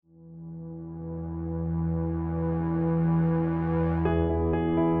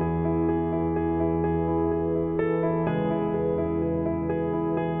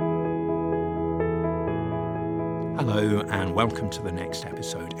Hello and welcome to the next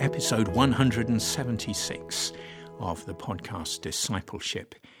episode 176 of the podcast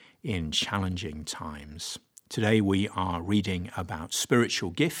Discipleship in Challenging Times. Today we are reading about spiritual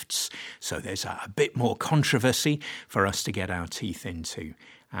gifts, so there's a bit more controversy for us to get our teeth into,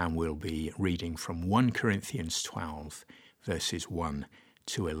 and we'll be reading from 1 Corinthians 12, verses 1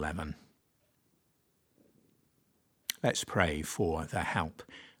 to 11. Let's pray for the help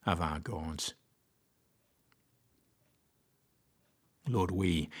of our God. Lord,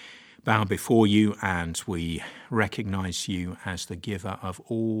 we bow before you and we recognize you as the giver of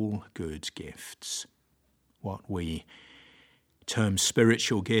all good gifts. What we term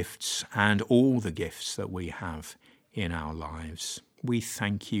spiritual gifts and all the gifts that we have in our lives. We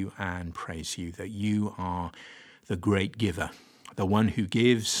thank you and praise you that you are the great giver, the one who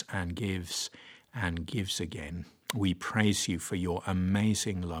gives and gives and gives again. We praise you for your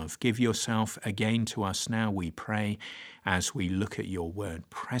amazing love. Give yourself again to us now, we pray, as we look at your word.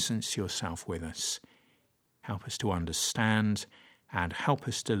 Presence yourself with us. Help us to understand and help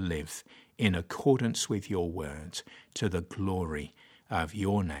us to live in accordance with your word to the glory of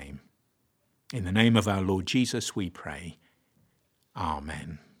your name. In the name of our Lord Jesus we pray.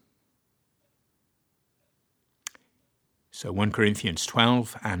 Amen. So 1 Corinthians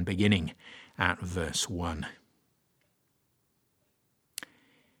 12 and beginning at verse 1.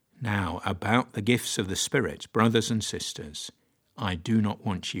 Now, about the gifts of the Spirit, brothers and sisters, I do not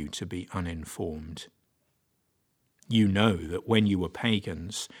want you to be uninformed. You know that when you were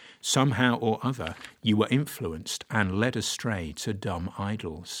pagans, somehow or other you were influenced and led astray to dumb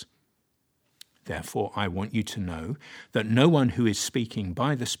idols. Therefore, I want you to know that no one who is speaking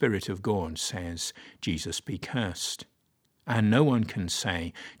by the Spirit of God says, Jesus be cursed. And no one can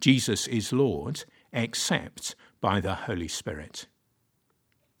say, Jesus is Lord, except by the Holy Spirit.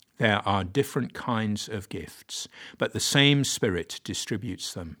 There are different kinds of gifts, but the same Spirit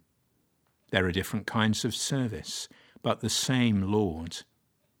distributes them. There are different kinds of service, but the same Lord.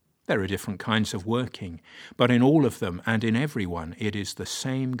 There are different kinds of working, but in all of them and in everyone it is the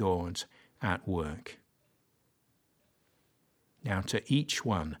same God at work. Now to each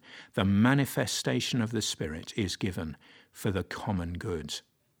one the manifestation of the Spirit is given for the common good.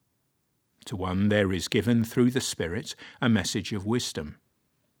 To one there is given through the Spirit a message of wisdom.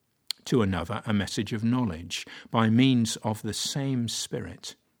 To another a message of knowledge by means of the same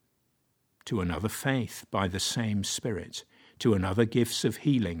Spirit. To another faith by the same Spirit. To another gifts of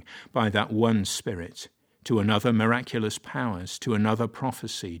healing by that one Spirit. To another miraculous powers. To another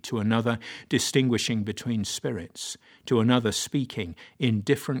prophecy. To another distinguishing between spirits. To another speaking in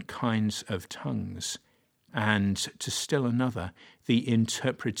different kinds of tongues. And to still another the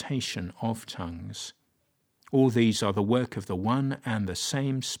interpretation of tongues. All these are the work of the one and the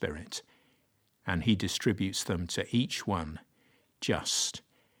same Spirit, and he distributes them to each one just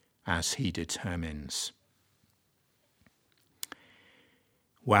as he determines.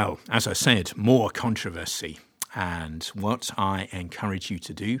 Well, as I said, more controversy, and what I encourage you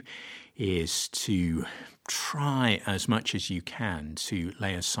to do is to try as much as you can to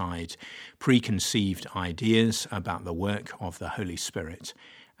lay aside preconceived ideas about the work of the Holy Spirit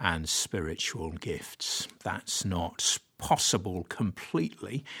and spiritual gifts. That's not possible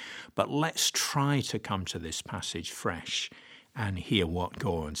completely, but let's try to come to this passage fresh and hear what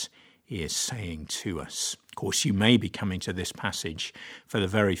God is saying to us. Of course, you may be coming to this passage for the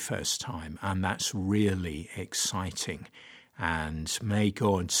very first time, and that's really exciting. And may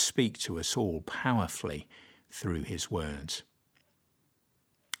God speak to us all powerfully through his words.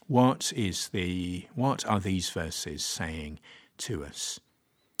 What are these verses saying to us?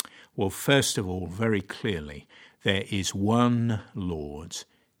 Well, first of all, very clearly, there is one Lord,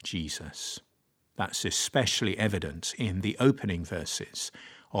 Jesus. That's especially evident in the opening verses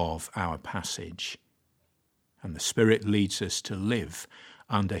of our passage. And the Spirit leads us to live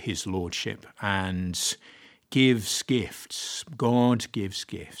under his lordship and gives gifts. God gives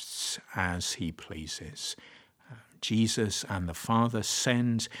gifts as he pleases. Jesus and the Father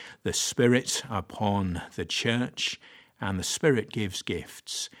send the Spirit upon the church, and the Spirit gives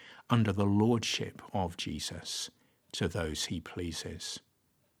gifts under the lordship of Jesus to those he pleases.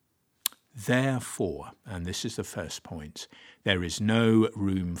 Therefore, and this is the first point, there is no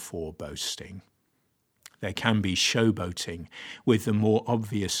room for boasting. There can be showboating with the more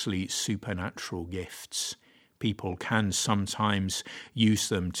obviously supernatural gifts. People can sometimes use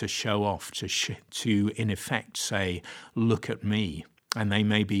them to show off, to in effect say, look at me. And they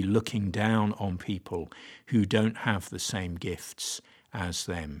may be looking down on people who don't have the same gifts as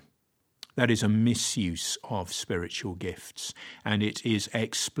them. That is a misuse of spiritual gifts, and it is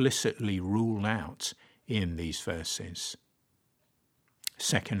explicitly ruled out in these verses.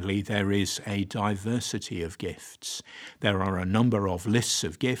 Secondly, there is a diversity of gifts. There are a number of lists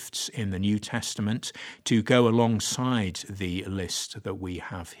of gifts in the New Testament to go alongside the list that we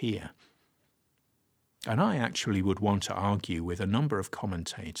have here. And I actually would want to argue with a number of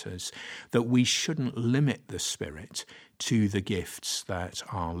commentators that we shouldn't limit the Spirit to the gifts that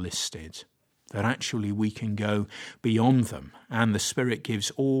are listed, that actually we can go beyond them, and the Spirit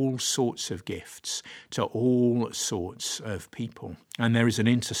gives all sorts of gifts to all sorts of people. And there is an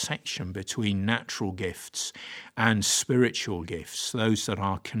intersection between natural gifts and spiritual gifts, those that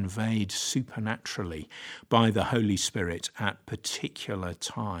are conveyed supernaturally by the Holy Spirit at particular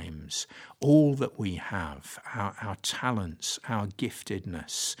times. All that we have, our talents, our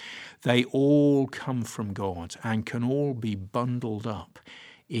giftedness, they all come from God and can all be bundled up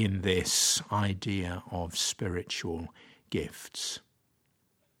in this idea of spiritual gifts.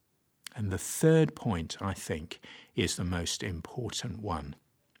 And the third point, I think, is the most important one.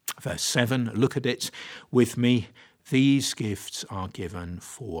 Verse 7, look at it with me. These gifts are given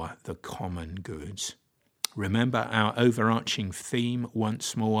for the common good. Remember our overarching theme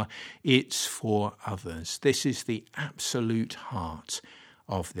once more. It's for others. This is the absolute heart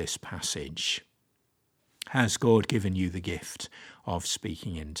of this passage. Has God given you the gift of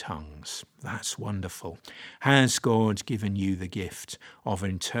speaking in tongues? That's wonderful. Has God given you the gift of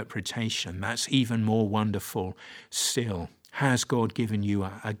interpretation? That's even more wonderful still. Has God given you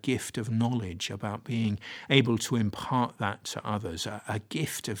a gift of knowledge about being able to impart that to others? A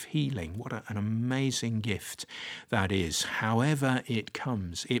gift of healing. What an amazing gift that is. However it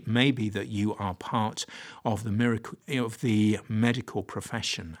comes, it may be that you are part of the medical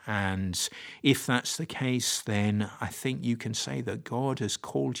profession. And if that's the case, then I think you can say that God has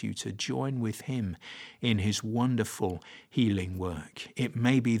called you to join with him in his wonderful healing work. It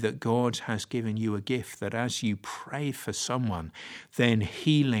may be that God has given you a gift that as you pray for someone, then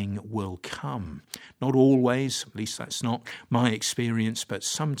healing will come. Not always, at least that's not my experience, but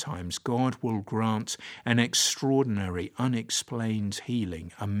sometimes God will grant an extraordinary, unexplained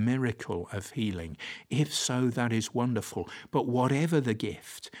healing, a miracle of healing. If so, that is wonderful. But whatever the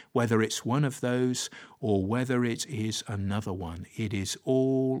gift, whether it's one of those or whether it is another one, it is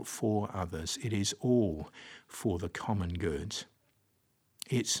all for others. It is all for the common good.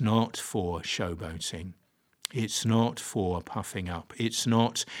 It's not for showboating. It's not for puffing up. It's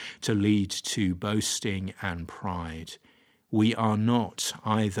not to lead to boasting and pride. We are not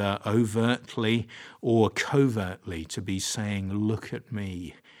either overtly or covertly to be saying, look at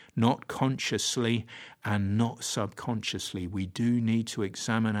me. Not consciously and not subconsciously. We do need to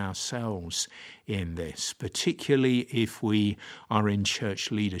examine ourselves in this, particularly if we are in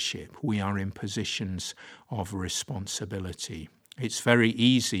church leadership. We are in positions of responsibility. It's very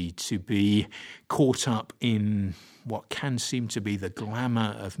easy to be caught up in what can seem to be the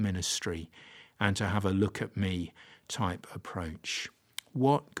glamour of ministry and to have a look at me type approach.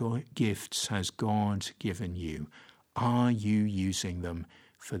 What gifts has God given you? Are you using them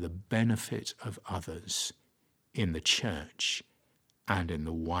for the benefit of others in the church and in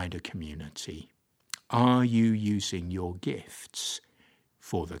the wider community? Are you using your gifts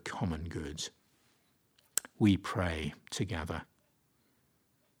for the common good? We pray together.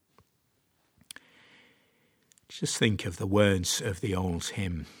 Just think of the words of the old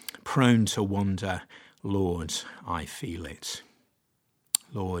hymn, prone to wander, Lord, I feel it.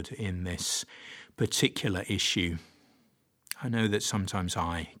 Lord, in this particular issue, I know that sometimes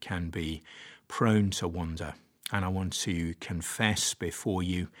I can be prone to wander, and I want to confess before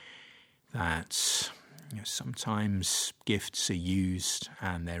you that sometimes gifts are used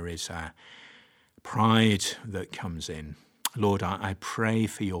and there is a pride that comes in. Lord, I pray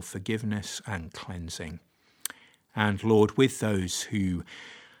for your forgiveness and cleansing. And Lord, with those who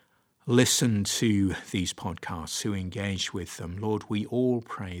listen to these podcasts, who engage with them, Lord, we all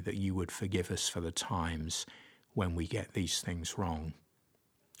pray that you would forgive us for the times when we get these things wrong.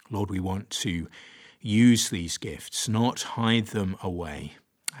 Lord, we want to use these gifts, not hide them away.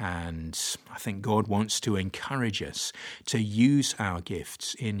 And I think God wants to encourage us to use our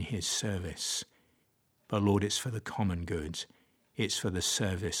gifts in his service. But Lord, it's for the common good. It's for the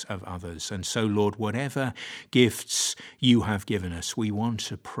service of others. And so, Lord, whatever gifts you have given us, we want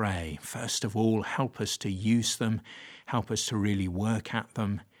to pray. First of all, help us to use them. Help us to really work at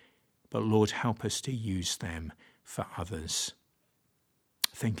them. But, Lord, help us to use them for others.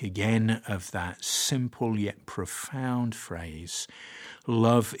 Think again of that simple yet profound phrase,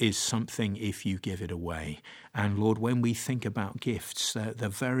 Love is something if you give it away. And Lord, when we think about gifts, the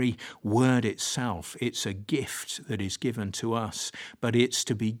very word itself, it's a gift that is given to us, but it's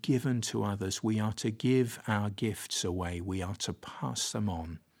to be given to others. We are to give our gifts away. We are to pass them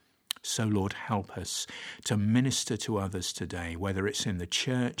on. So, Lord, help us to minister to others today, whether it's in the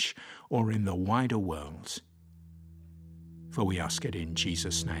church or in the wider world. For we ask it in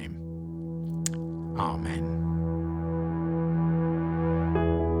Jesus' name. Amen.